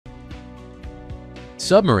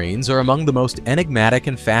Submarines are among the most enigmatic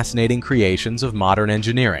and fascinating creations of modern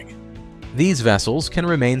engineering. These vessels can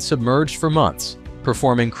remain submerged for months,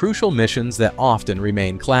 performing crucial missions that often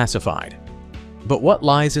remain classified. But what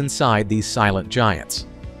lies inside these silent giants?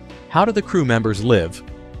 How do the crew members live,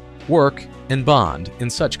 work, and bond in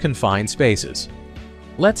such confined spaces?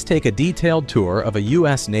 Let's take a detailed tour of a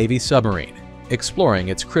U.S. Navy submarine, exploring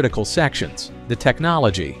its critical sections, the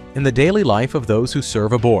technology, and the daily life of those who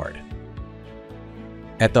serve aboard.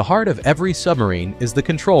 At the heart of every submarine is the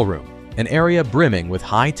control room, an area brimming with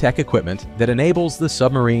high-tech equipment that enables the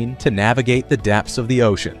submarine to navigate the depths of the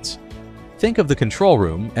oceans. Think of the control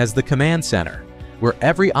room as the command center, where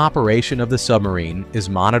every operation of the submarine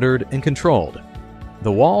is monitored and controlled.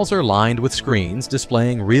 The walls are lined with screens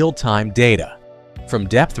displaying real-time data, from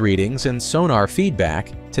depth readings and sonar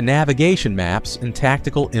feedback to navigation maps and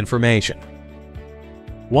tactical information.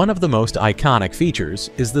 One of the most iconic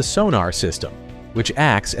features is the sonar system, which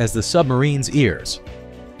acts as the submarine's ears.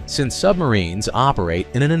 Since submarines operate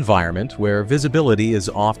in an environment where visibility is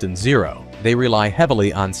often zero, they rely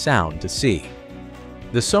heavily on sound to see.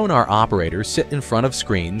 The sonar operators sit in front of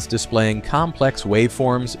screens displaying complex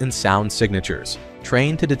waveforms and sound signatures,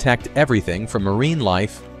 trained to detect everything from marine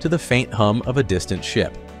life to the faint hum of a distant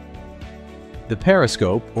ship. The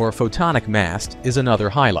periscope or photonic mast is another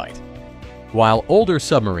highlight. While older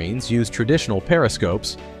submarines use traditional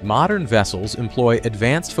periscopes, modern vessels employ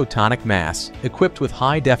advanced photonic masts equipped with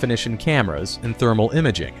high-definition cameras and thermal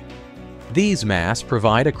imaging. These masts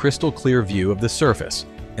provide a crystal-clear view of the surface,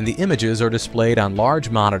 and the images are displayed on large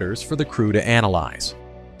monitors for the crew to analyze.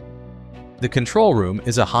 The control room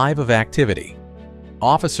is a hive of activity.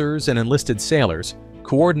 Officers and enlisted sailors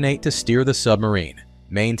coordinate to steer the submarine,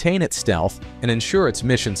 maintain its stealth, and ensure its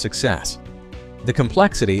mission success. The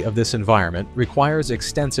complexity of this environment requires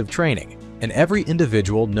extensive training, and every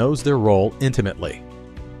individual knows their role intimately.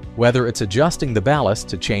 Whether it's adjusting the ballast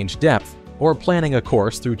to change depth or planning a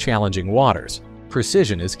course through challenging waters,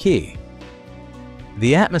 precision is key.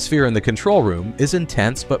 The atmosphere in the control room is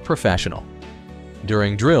intense but professional.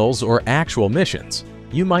 During drills or actual missions,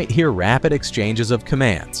 you might hear rapid exchanges of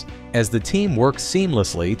commands as the team works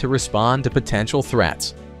seamlessly to respond to potential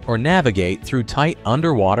threats or navigate through tight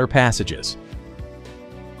underwater passages.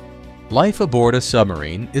 Life aboard a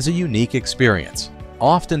submarine is a unique experience,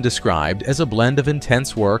 often described as a blend of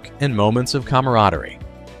intense work and moments of camaraderie.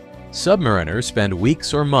 Submariners spend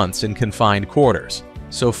weeks or months in confined quarters,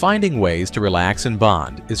 so finding ways to relax and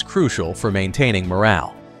bond is crucial for maintaining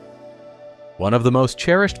morale. One of the most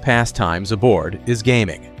cherished pastimes aboard is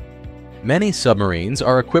gaming. Many submarines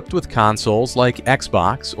are equipped with consoles like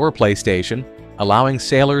Xbox or PlayStation, allowing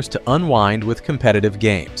sailors to unwind with competitive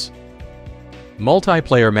games.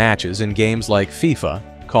 Multiplayer matches in games like FIFA,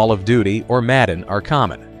 Call of Duty, or Madden are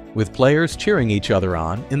common, with players cheering each other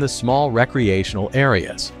on in the small recreational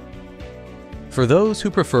areas. For those who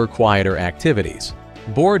prefer quieter activities,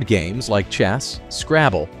 board games like chess,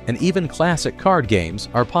 Scrabble, and even classic card games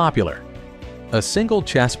are popular. A single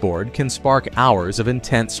chessboard can spark hours of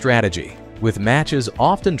intense strategy, with matches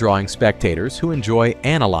often drawing spectators who enjoy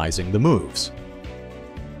analyzing the moves.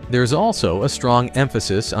 There's also a strong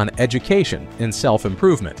emphasis on education and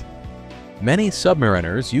self-improvement. Many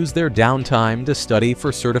submariners use their downtime to study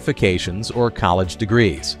for certifications or college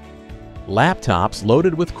degrees. Laptops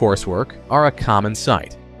loaded with coursework are a common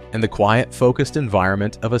sight, and the quiet, focused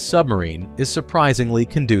environment of a submarine is surprisingly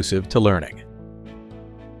conducive to learning.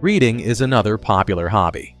 Reading is another popular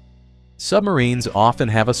hobby. Submarines often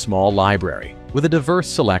have a small library with a diverse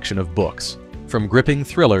selection of books, from gripping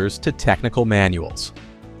thrillers to technical manuals.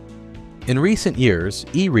 In recent years,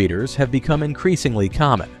 e-readers have become increasingly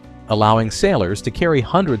common, allowing sailors to carry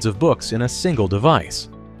hundreds of books in a single device.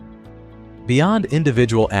 Beyond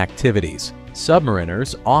individual activities,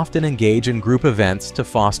 submariners often engage in group events to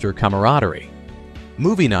foster camaraderie.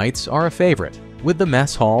 Movie nights are a favorite, with the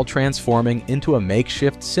mess hall transforming into a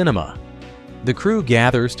makeshift cinema. The crew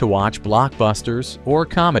gathers to watch blockbusters or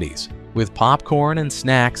comedies, with popcorn and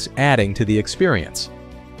snacks adding to the experience.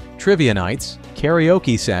 Trivia nights,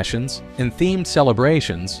 karaoke sessions, and themed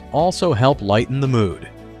celebrations also help lighten the mood.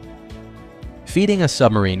 Feeding a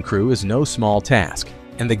submarine crew is no small task,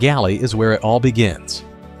 and the galley is where it all begins.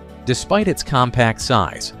 Despite its compact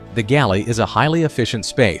size, the galley is a highly efficient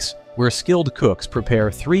space where skilled cooks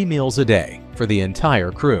prepare 3 meals a day for the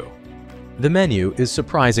entire crew. The menu is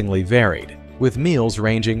surprisingly varied, with meals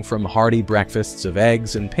ranging from hearty breakfasts of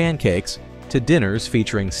eggs and pancakes to dinners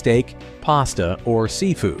featuring steak, pasta, or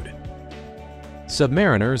seafood.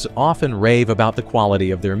 Submariners often rave about the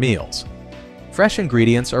quality of their meals. Fresh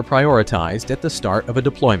ingredients are prioritized at the start of a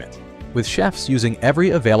deployment, with chefs using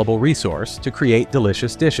every available resource to create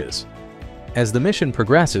delicious dishes. As the mission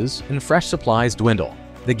progresses and fresh supplies dwindle,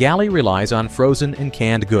 the galley relies on frozen and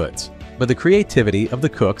canned goods, but the creativity of the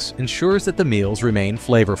cooks ensures that the meals remain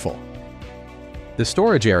flavorful. The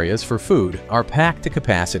storage areas for food are packed to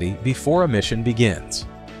capacity before a mission begins.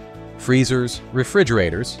 Freezers,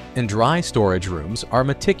 refrigerators, and dry storage rooms are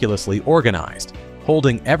meticulously organized,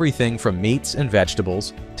 holding everything from meats and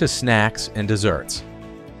vegetables to snacks and desserts.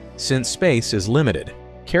 Since space is limited,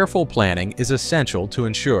 careful planning is essential to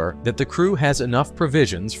ensure that the crew has enough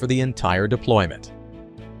provisions for the entire deployment.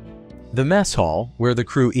 The mess hall, where the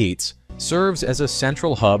crew eats, serves as a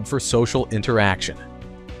central hub for social interaction.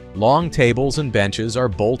 Long tables and benches are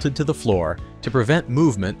bolted to the floor to prevent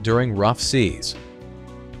movement during rough seas.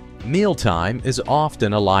 Mealtime is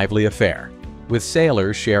often a lively affair, with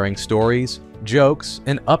sailors sharing stories, jokes,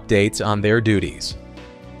 and updates on their duties.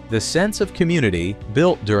 The sense of community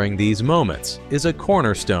built during these moments is a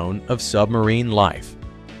cornerstone of submarine life.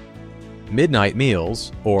 Midnight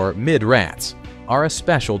meals, or mid-rats, are a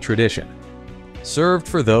special tradition. Served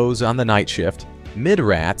for those on the night shift,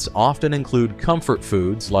 mid-rats often include comfort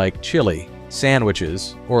foods like chili,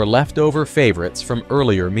 sandwiches, or leftover favorites from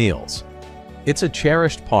earlier meals. It's a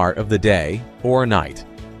cherished part of the day or night,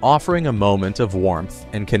 offering a moment of warmth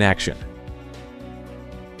and connection.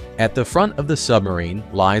 At the front of the submarine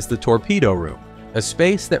lies the Torpedo Room, a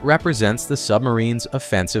space that represents the submarine's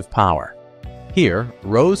offensive power. Here,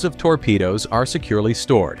 rows of torpedoes are securely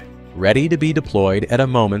stored, ready to be deployed at a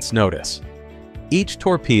moment's notice. Each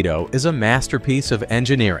torpedo is a masterpiece of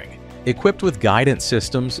engineering, equipped with guidance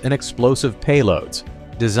systems and explosive payloads,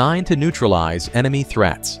 designed to neutralize enemy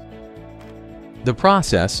threats. The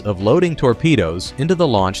process of loading torpedoes into the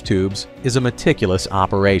launch tubes is a meticulous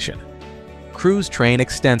operation. Crews train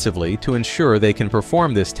extensively to ensure they can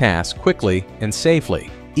perform this task quickly and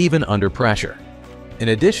safely, even under pressure. In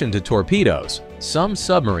addition to torpedoes, some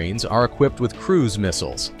submarines are equipped with cruise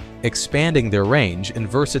missiles, expanding their range and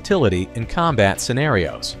versatility in combat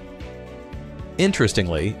scenarios.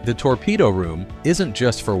 Interestingly, the Torpedo Room isn't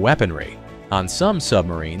just for weaponry. On some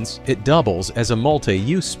submarines, it doubles as a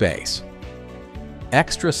multi-use space.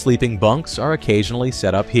 Extra sleeping bunks are occasionally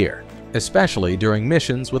set up here, especially during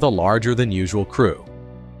missions with a larger-than-usual crew.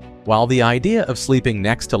 While the idea of sleeping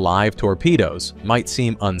next to live torpedoes might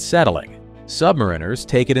seem unsettling, submariners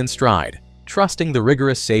take it in stride, trusting the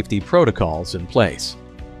rigorous safety protocols in place.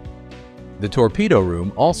 The Torpedo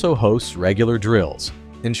Room also hosts regular drills,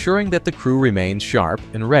 ensuring that the crew remains sharp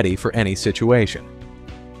and ready for any situation.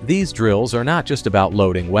 These drills are not just about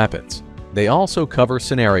loading weapons. They also cover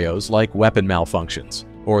scenarios like weapon malfunctions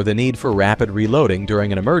or the need for rapid reloading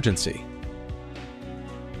during an emergency.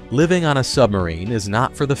 Living on a submarine is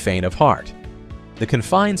not for the faint of heart. The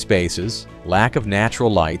confined spaces, lack of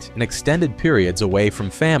natural light, and extended periods away from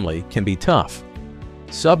family can be tough.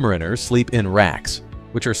 Submariners sleep in racks,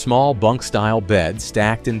 which are small bunk-style beds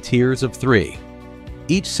stacked in tiers of 3.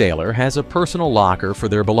 Each sailor has a personal locker for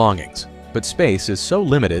their belongings, but space is so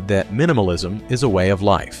limited that minimalism is a way of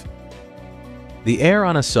life. The air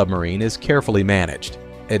on a submarine is carefully managed.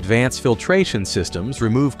 Advanced filtration systems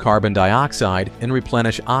remove carbon dioxide and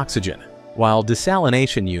replenish oxygen, while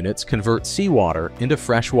desalination units convert seawater into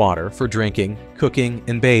fresh water for drinking, cooking,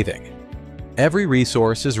 and bathing. Every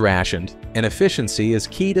resource is rationed, and efficiency is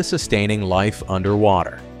key to sustaining life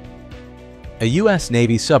underwater. A U.S.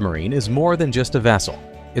 Navy submarine is more than just a vessel.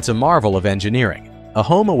 It's a marvel of engineering, a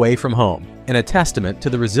home away from home, and a testament to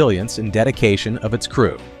the resilience and dedication of its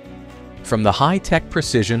crew. From the high-tech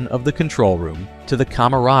precision of the control room to the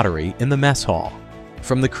camaraderie in the mess hall,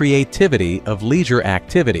 from the creativity of leisure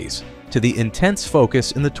activities to the intense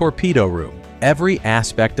focus in the torpedo room, every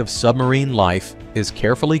aspect of submarine life is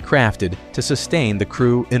carefully crafted to sustain the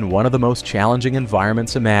crew in one of the most challenging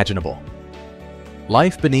environments imaginable.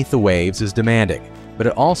 Life beneath the waves is demanding, but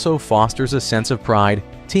it also fosters a sense of pride,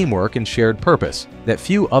 teamwork, and shared purpose that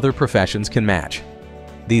few other professions can match.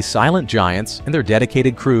 These silent giants and their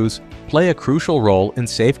dedicated crews play a crucial role in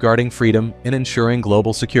safeguarding freedom and ensuring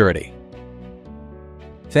global security.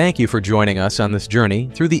 Thank you for joining us on this journey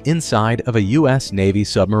through the inside of a U.S. Navy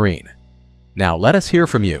submarine. Now let us hear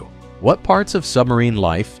from you. What parts of submarine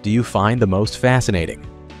life do you find the most fascinating?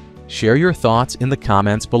 Share your thoughts in the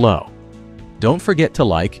comments below. Don't forget to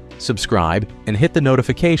like, subscribe, and hit the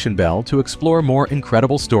notification bell to explore more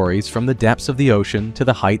incredible stories from the depths of the ocean to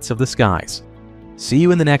the heights of the skies. See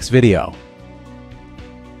you in the next video.